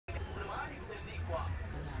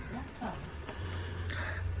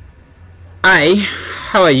Hi,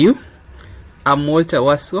 how are you? I'm Walter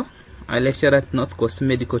Waswa, a lecturer at North Coast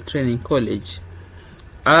Medical Training College.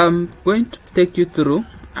 I'm going to take you through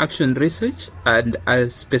action research, and I'll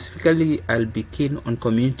be keen on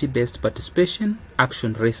community-based participation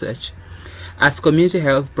action research. As community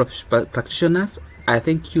health practitioners, I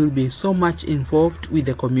think you'll be so much involved with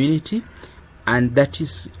the community, and that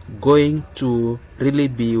is going to really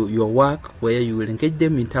be your work, where you will engage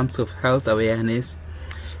them in terms of health awareness,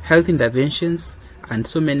 health interventions, and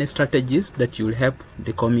so many strategies that will help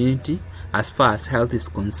the community as far as health is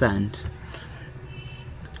concerned.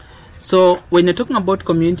 So when you're talking about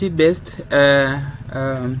community-based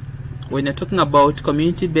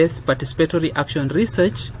participatory action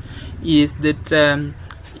research, is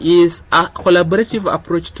a collaborative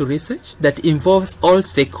approach to research that involves all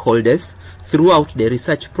stakeholders throughout the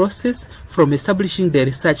research process, from establishing the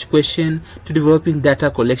research question to developing data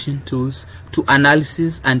collection tools to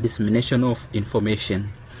analysis and dissemination of information.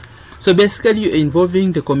 So basically, you're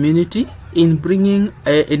involving the community in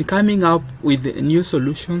coming up with new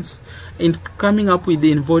solutions, in coming up with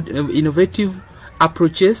the innovative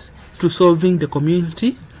approaches to solving the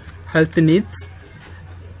community health needs,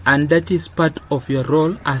 and that is part of your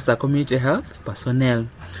role as a community health personnel.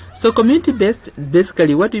 So community-based,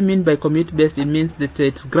 basically what we mean by community-based, it means that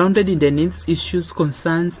it's grounded in the needs, issues,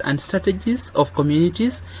 concerns, and strategies of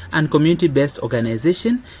communities and community-based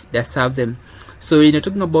organizations that serve them. So when you're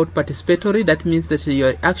talking about participatory, that means that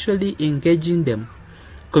you're actually engaging them,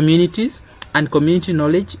 communities and community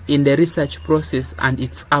knowledge, in the research process and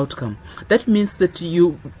its outcome. That means that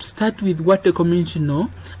you start with what the community know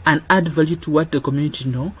and add value to what the community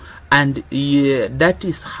know, and that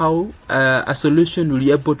is how a solution will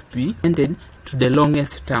be able to be ended to the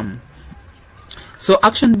longest term. So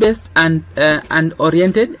action-based and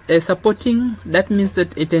oriented, supporting, that means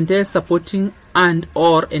that it entails supporting and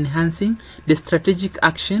or enhancing the strategic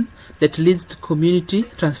action that leads to community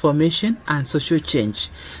transformation and social change.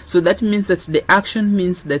 So that means that the action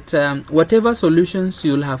means that whatever solutions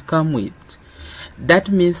you'll have come with, that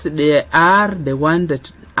means they are the ones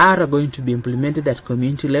that are going to be implemented at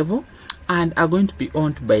community level and are going to be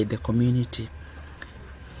owned by the community.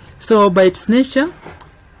 So by its nature,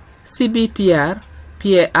 PAR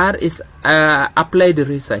is applied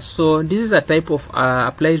research. So this is a type of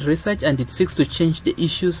applied research, and it seeks to change the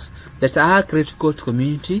issues that are critical to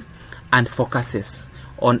community and focuses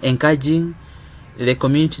on encouraging the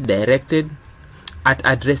community directed at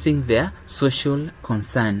addressing their social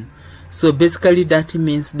concern. So basically that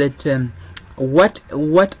means that what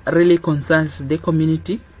really concerns the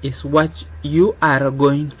community is what you are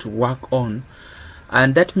going to work on,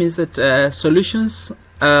 and that means that solutions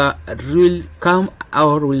will come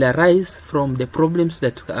or will arise from the problems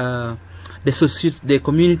that the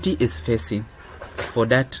community is facing, for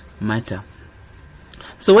that matter.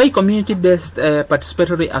 So why community-based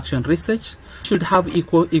participatory action research should have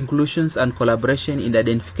equal inclusions and collaboration in the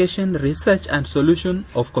identification, research, and solution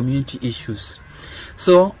of community issues.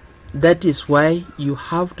 So that is why you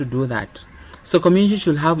have to do that. So community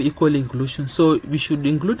should have equal inclusion. So we should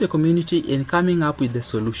include the community in coming up with the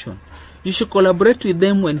solution. You should collaborate with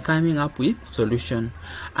them when coming up with solution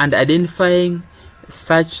and identifying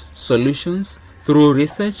such solutions through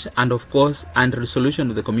research and of course and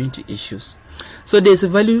resolution of the community issues. So there is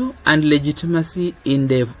value and legitimacy in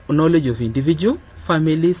the knowledge of individual,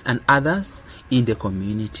 families, and others in the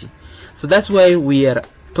community. So that's why we are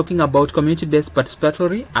talking about community-based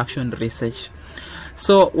participatory action research.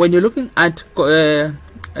 So when you're looking at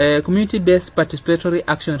community-based participatory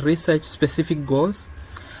action research specific goals,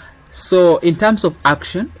 so in terms of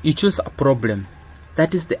action, you choose a problem.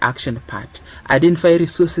 That is the action part. Identify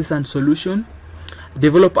resources and solution,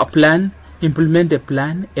 develop a plan, implement the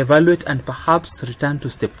plan, evaluate, and perhaps return to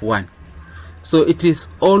step 1. So it is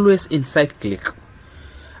always in cyclic.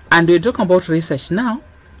 And we're talking about research now,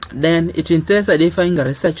 then it entails identifying a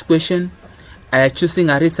research question, choosing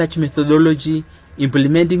a research methodology,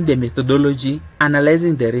 implementing the methodology,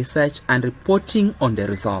 analyzing the research, and reporting on the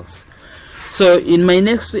results. So in my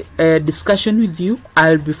next discussion with you,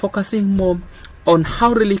 I'll be focusing more on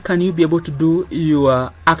how really can you be able to do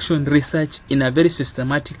your action research in a very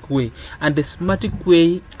systematic way. And the systematic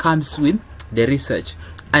way comes with the research,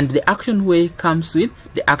 and the action way comes with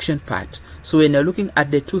the action part. So when you're looking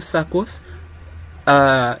at the two circles,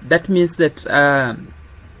 that means that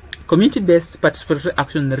community-based participatory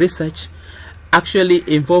action research actually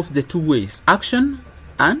involves the two ways, action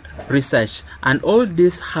and research, and all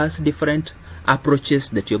this has different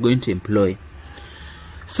approaches that you're going to employ.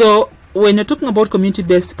 So when you're talking about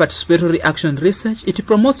community-based participatory action research, it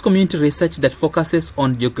promotes community research that focuses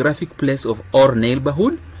on geographic place of our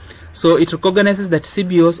neighborhood, So it recognizes that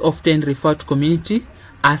CBOs often refer to community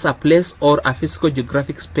as a place or a physical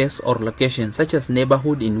geographic space or location, such as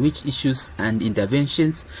neighborhood in which issues and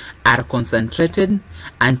interventions are concentrated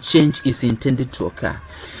and change is intended to occur.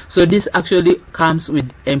 So this actually comes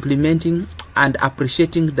with implementing and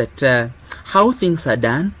appreciating that how things are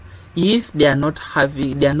done. If they are not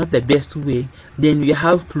the best way, then we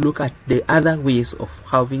have to look at the other ways of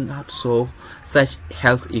having to solve such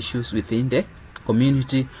health issues within the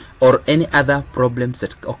community or any other problems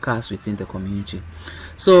that occurs within the community.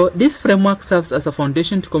 So this framework serves as a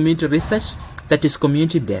foundation to community research that is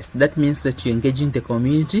community based. That means that you're engaging the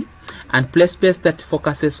community, and place based that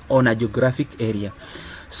focuses on a geographic area.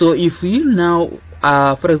 So if you now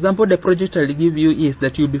for example, the project I'll give you is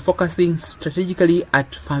that you'll be focusing strategically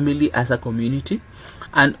at family as a community,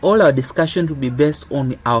 and all our discussion will be based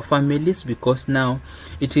on our families, because now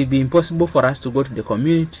it will be impossible for us to go to the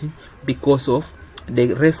community because of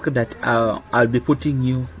the risk that I'll be putting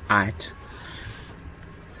you at.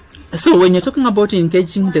 So when you're talking about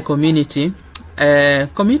engaging the community,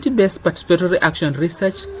 community-based participatory action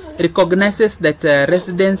research recognizes that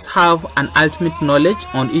residents have an ultimate knowledge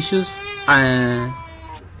on issues.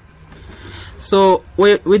 So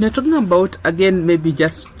when you're talking about, again, maybe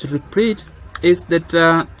just to repeat, is that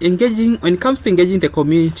when it comes to engaging the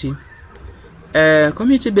community,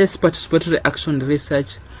 community-based participatory action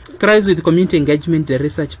research thrives with community engagement in the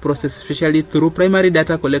research process, especially through primary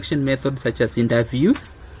data collection methods such as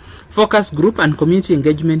interviews, focus group, and community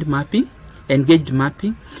engagement mapping.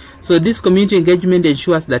 So this community engagement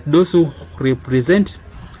ensures that those who represent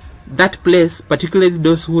that place, particularly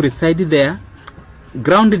those who reside there,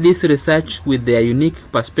 ground this research with their unique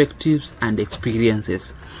perspectives and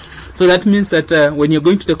experiences. So that means that when you're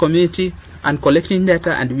going to the community and collecting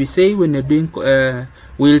data, and we say when you're doing,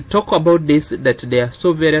 we'll talk about this, that there are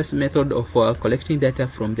so various methods of collecting data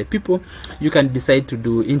from the people. You can decide to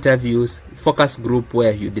do interviews, focus group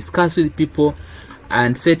where you discuss with people,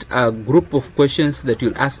 and set a group of questions that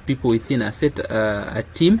you'll ask people within a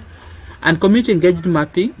team. And community engagement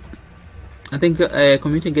mapping, I think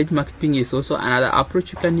community engagement mapping is also another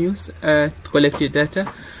approach you can use to collect your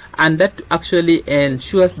data, and that actually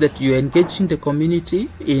ensures that you're engaging the community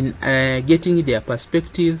in getting their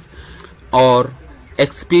perspectives or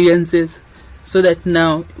experiences, so that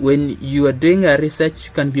now when you are doing a research,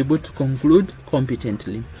 you can be able to conclude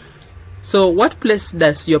competently. So what place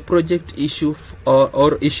does your project issue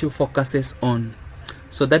or issue focuses on?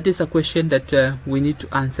 So that is a question that we need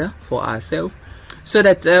to answer for ourselves, so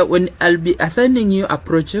that when I'll be assigning you a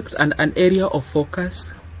project and an area of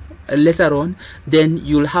focus later on, then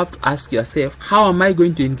you'll have to ask yourself, how am I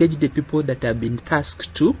going to engage the people that have been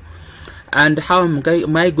tasked to, and how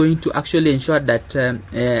am I going to actually ensure that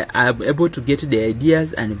I'm able to get the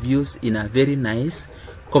ideas and views in a very nice,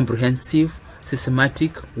 comprehensive,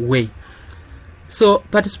 systematic way. So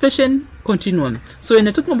participation continuum. So when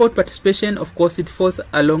you're talking about participation, of course, it falls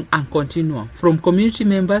along a continuum from community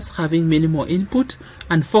members having minimal input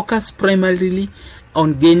and focus primarily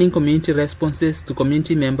on gaining community responses, to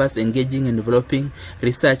community members engaging in developing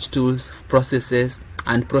research tools, processes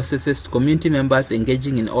to community members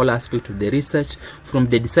engaging in all aspects of the research, from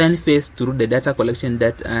the design phase through the data collection,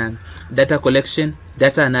 data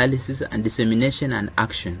analysis, and dissemination and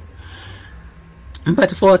action.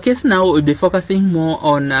 But for our case now, we'll be focusing more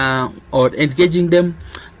on engaging them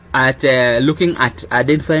at looking at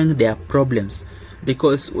identifying their problems,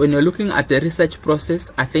 because when you're looking at the research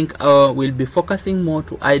process, I think we'll be focusing more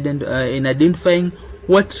to in identifying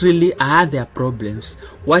what really are their problems,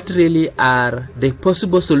 what really are the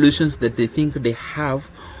possible solutions that they think they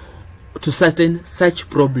have to certain such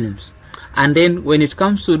problems. And then when it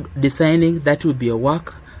comes to designing, that will be a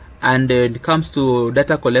work. And when it comes to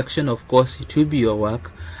data collection, of course, it will be your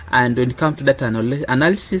work. And when it comes to data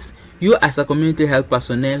analysis, you as a community health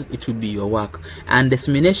personnel, it will be your work. And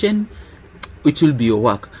dissemination, it will be your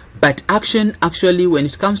work. But action, actually, when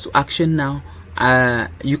it comes to action now,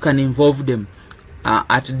 you can involve them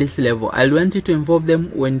at this level. I want you to involve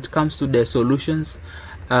them when it comes to the solutions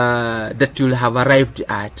that you'll have arrived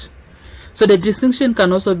at. So the distinction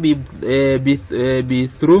can also be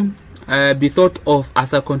thought of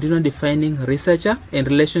as a continual defining researcher in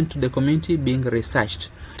relation to the community being researched.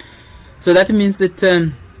 So that means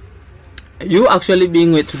that you actually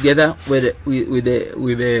being together with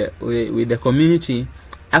the community,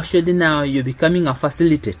 actually now you're becoming a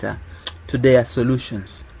facilitator to their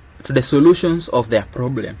solutions, to the solutions of their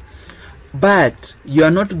problem. But you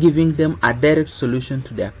are not giving them a direct solution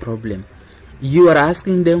to their problem. You are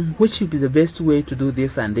asking them which is the best way to do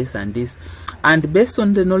this and this and this, and based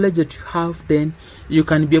on the knowledge that you have, then you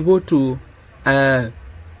can be able to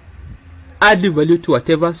add value to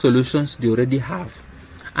whatever solutions they already have,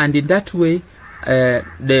 and in that way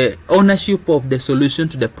the ownership of the solution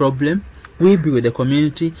to the problem will be with the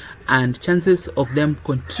community, and chances of them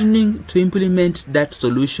continuing to implement that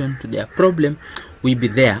solution to their problem will be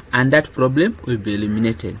there, and that problem will be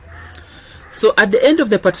eliminated. So at the end of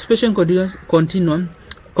the participation continuum,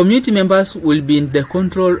 community members will be in the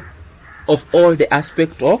control of all the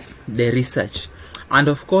aspects of the research, and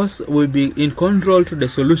of course will be in control to the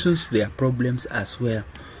solutions to their problems as well.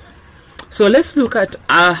 So let's look at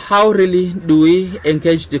how really do we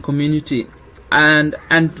engage the community, and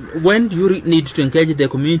when do you need to engage the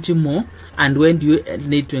community more, and when do you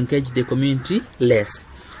need to engage the community less.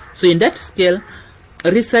 So in that scale,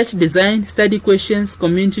 research, design, study questions,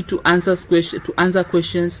 community to answer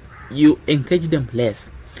questions, you engage them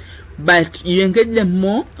less, but you engage them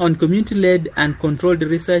more on community-led and controlled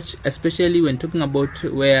research, especially when talking about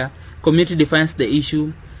where community defines the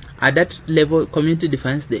issue. At that level, community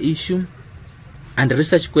defines the issue, and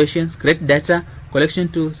research questions, collect data, collection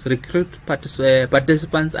tools, recruit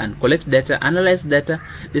participants and collect data, analyze data,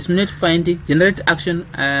 disseminate findings, generate action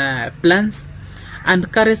plans,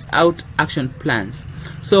 and carries out action plans.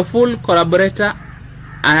 So full collaborator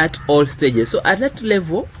at all stages. So at that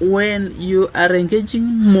level, when you are engaging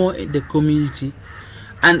more in the community,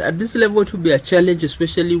 and at this level it will be a challenge,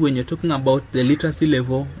 especially when you're talking about the literacy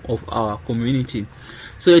level of our community.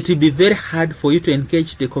 So it will be very hard for you to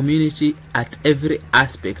engage the community at every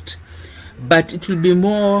aspect, but it will be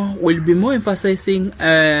more emphasizing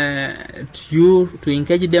to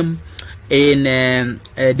engage them in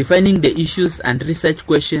defining the issues and research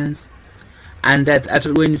questions, and that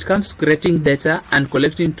when it comes to creating data and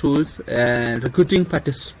collecting tools, recruiting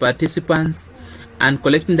participants and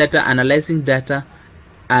collecting data, analyzing data,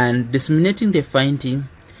 and disseminating the finding,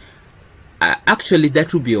 actually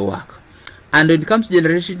that will be a work. And when it comes to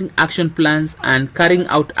generating action plans and carrying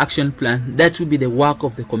out action plans, that will be the work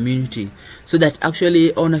of the community, so that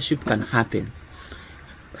actually ownership can happen.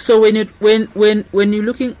 So when you're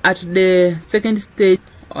looking at the second stage,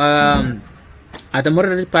 at the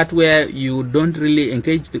moderate part, where you don't really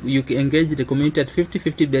engage you engage the community at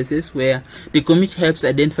 50-50 basis, where the community helps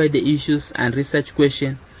identify the issues and research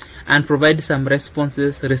questions and provide some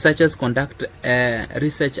responses. Researchers conduct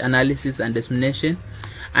research analysis and dissemination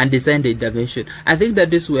and design the intervention. I think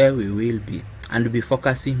that is where we will be, and we'll be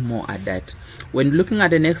focusing more at that. When looking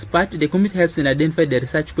at the next part, the community helps in identify the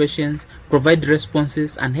research questions, provide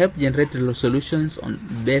responses, and help generate the solutions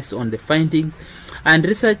based on the findings. And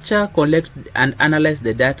researcher collect and analyze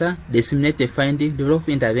the data, disseminate the findings, develop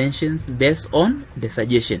interventions based on the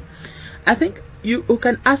suggestion. I think you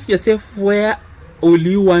can ask yourself, where will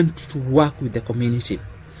you want to work with the community?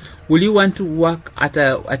 Will you want to work at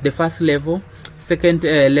the first level, second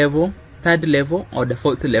level, third level, or the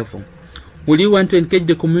fourth level? Will you want to engage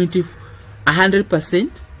the community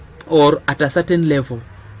 100%, or at a certain level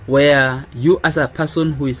where you as a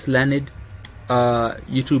person who is learned,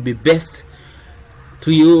 it will be best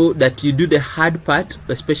to you that you do the hard part,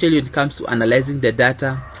 especially when it comes to analyzing the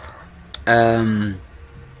data,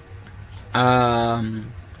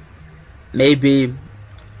 maybe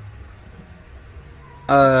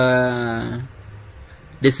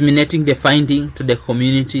disseminating the finding to the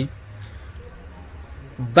community.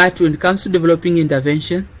 But when it comes to developing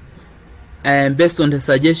intervention based on the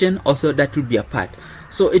suggestion, also that will be a part.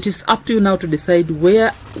 So it is up to you now to decide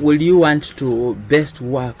where will you want to best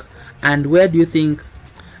work, and where do you think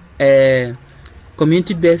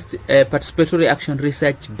community-based participatory action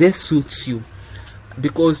research best suits you.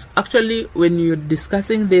 Because actually when you're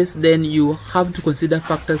discussing this, then you have to consider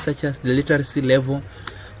factors such as the literacy level,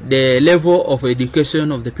 the level of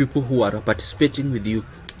education of the people who are participating with you.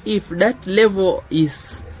 If that level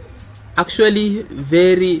is actually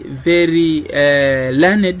very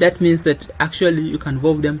learned, that means that actually you can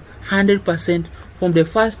involve them 100% from the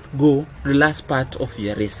first go to the last part of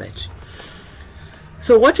your research.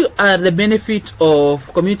 So what are the benefits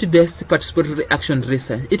of community-based participatory action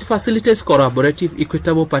research? It facilitates collaborative,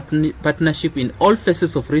 equitable partnership in all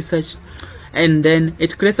phases of research, and then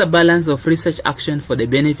it creates a balance of research action for the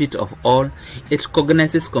benefit of all. It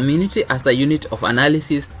recognizes community as a unit of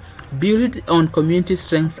analysis, built on community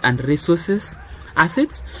strength and resources,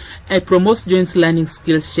 assets. It promotes joint learning,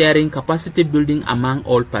 skills sharing, capacity building among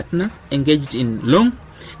all partners, engaged in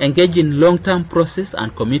long-term process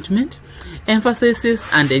and commitment, emphasizes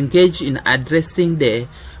and engage in addressing the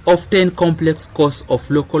often complex cause of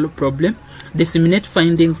local problem, disseminate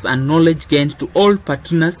findings and knowledge gained to all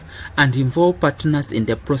partners, and involve partners in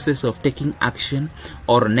the process of taking action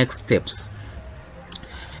or next steps.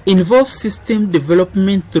 Involve system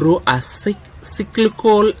development through a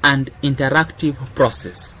cyclical and interactive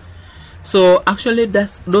process. So actually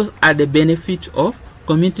those are the benefits of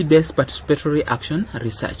community-based participatory action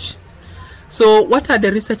research. So what are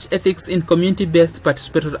the research ethics in community-based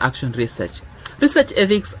participatory action research? Research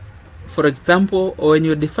ethics, for example, when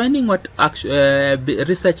you're defining what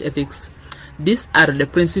research ethics, these are the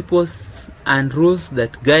principles and rules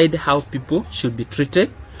that guide how people should be treated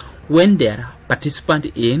when they are participant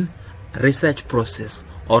in research process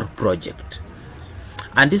or project.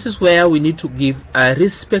 And this is where we need to give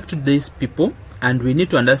respect to these people, and we need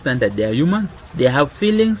to understand that they are humans, they have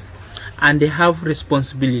feelings, and they have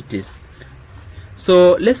responsibilities.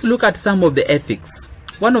 So let's look at some of the ethics.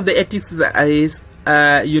 One of the ethics is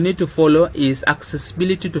you need to follow is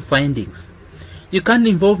accessibility to findings. You can't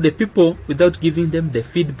involve the people without giving them the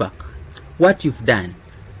feedback, what you've done.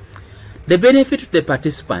 The benefit to the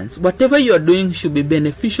participants, whatever you are doing should be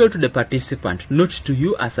beneficial to the participant, not to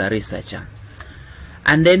you as a researcher.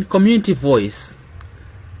 And then community voice.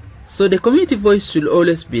 So the community voice should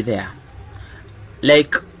always be there.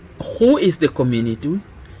 Like, who is the community?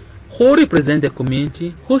 Who represents the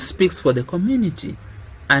community? Who speaks for the community?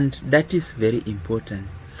 And that is very important.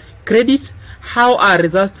 Credit, how are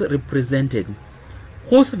results represented?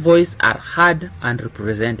 Whose voice are heard and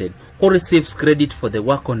represented? Who receives credit for the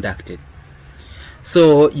work conducted?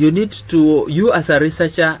 So you need to, you as a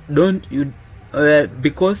researcher,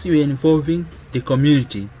 because you're involving the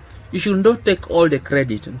community, you should not take all the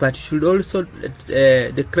credit, but you should also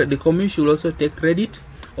the community should also take credit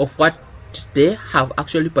of what they have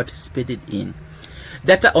actually participated in.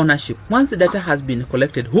 Data ownership. Once the data has been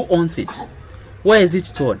collected, who owns it? Where is it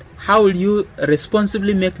stored? How will you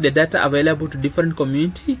responsibly make the data available to different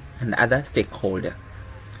community and other stakeholders?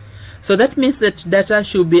 So that means that data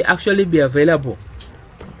should actually be available.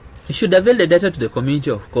 You should avail the data to the community,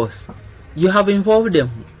 of course. You have involved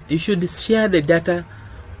them. You should share the data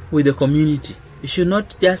with the community. You should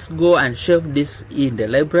not just go and shelve this in the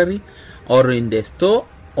library or in the store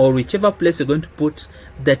or whichever place you're going to put,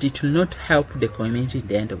 that it will not help the community at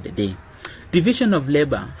the end of the day. Division of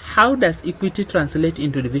labor. How does equity translate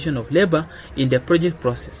into division of labor in the project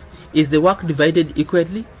process? Is the work divided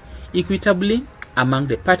equitably among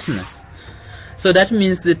the partners? So that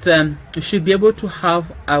means that you should be able to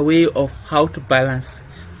have a way of how to balance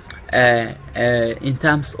in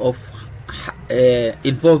terms of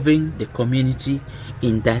involving the community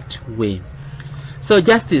in that way. So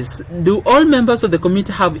justice. Do all members of the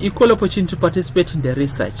community have equal opportunity to participate in the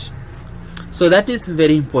research? So that is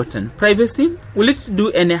very important. Privacy. Will it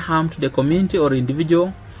do any harm to the community or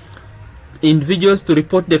individuals to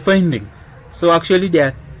report the findings? So actually there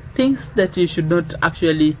are things that you should not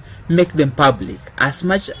actually make them public as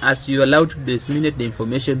much as you are allowed to disseminate the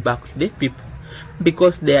information back to the people,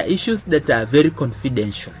 because there are issues that are very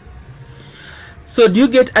confidential. So do you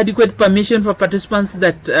get adequate permission for participants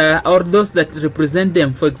that or those that represent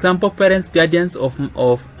them, for example parents, guardians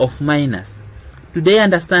of minors? Do they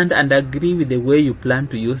understand and agree with the way you plan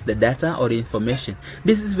to use the data or information?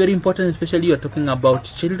 This is very important, especially you are talking about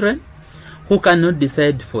children who cannot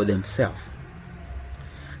decide for themselves.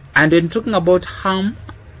 And when talking about harm,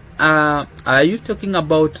 are you talking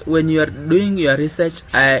about when you are doing your research,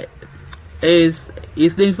 is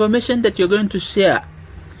the information that you're going to share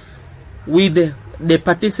with the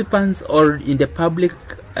participants or in the public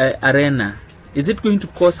arena, is it going to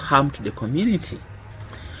cause harm to the community?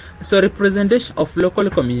 So representation of local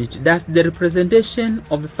community. Does the representation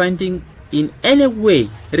of the finding in any way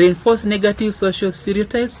reinforce negative social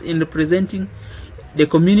stereotypes in representing the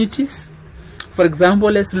communities? For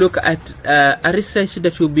example, let's look at a research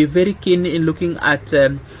that will be very keen in looking at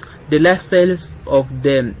the lifestyles of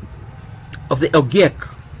the Ogiek.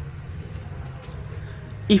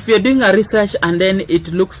 If you're doing a research and then it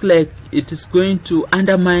looks like it is going to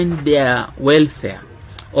undermine their welfare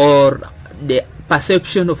or the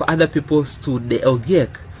perception of other peoples to the Ogiek,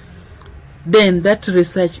 then that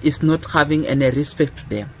research is not having any respect to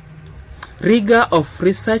them. Rigor of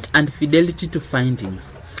research and fidelity to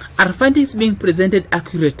findings. Are findings being presented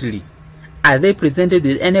accurately? Are they presented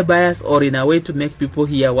with any bias or in a way to make people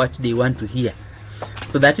hear what they want to hear?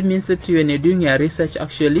 So that means that when you're doing your research,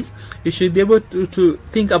 actually, you should be able to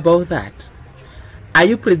think about that. Are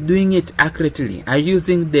you doing it accurately? Are you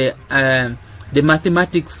using the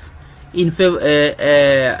mathematics in favor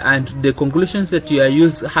and the conclusions that you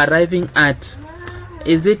are arriving at?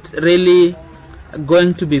 Is it really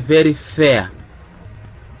going to be very fair?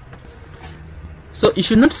 So you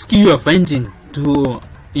should not skew your finding to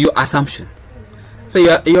your assumptions. So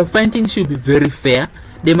your finding should be very fair.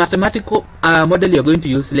 The mathematical model you're going to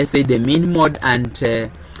use, let's say the mean mode and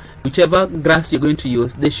whichever graphs you're going to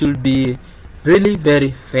use, they should be really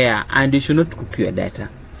very fair, and you should not cook your data.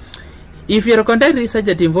 If you conduct research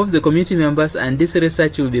that involves the community members and this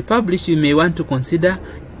research will be published, you may want to consider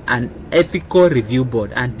an ethical review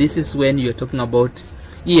board, and this is when you're talking about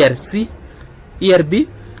ERB,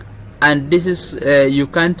 and this is you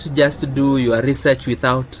can't just do your research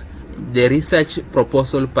without the research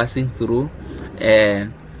proposal passing through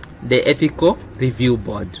the ethical review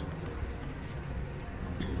board.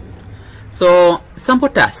 So, sample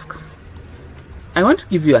task. I want to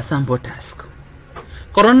give you a sample task.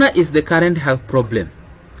 Corona is the current health problem.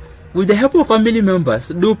 With the help of family members,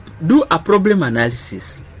 do a problem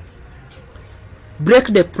analysis. Break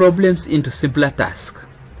the problems into simpler tasks.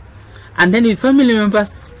 And then with family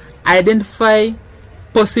members, identify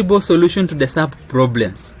possible solution to the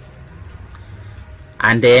sub-problems.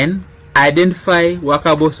 And then identify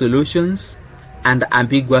workable solutions and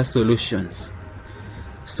ambiguous solutions.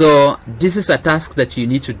 So this is a task that you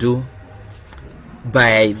need to do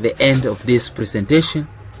by the end of this presentation,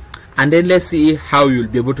 and then let's see how you'll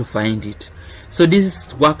be able to find it. So this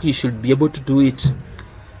is work you should be able to do it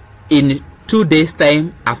in 2 days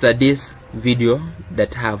time after this video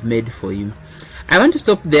that I have made for you. I want to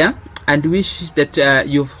stop there and wish that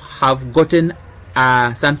you have gotten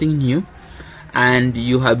something new and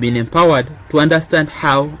you have been empowered to understand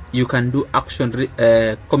how you can do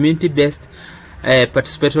community-based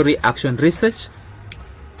participatory action research.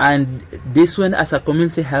 And this one, as a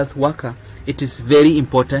community health worker, it is very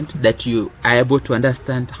important that you are able to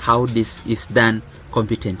understand how this is done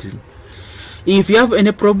competently. If you have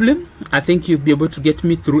any problem, I think you'll be able to get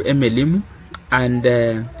me through MLIMU and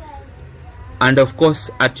of course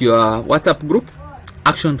at your WhatsApp group,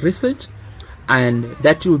 Action Research, and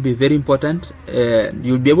that will be very important.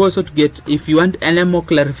 You'll be able also to get, if you want any more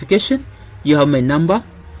clarification, you have my number,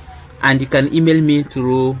 and you can email me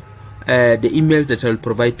through the email that I'll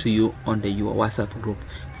provide to you on your WhatsApp group.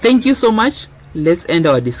 Thank you so much. Let's end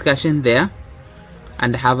our discussion there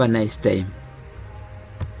and have a nice time.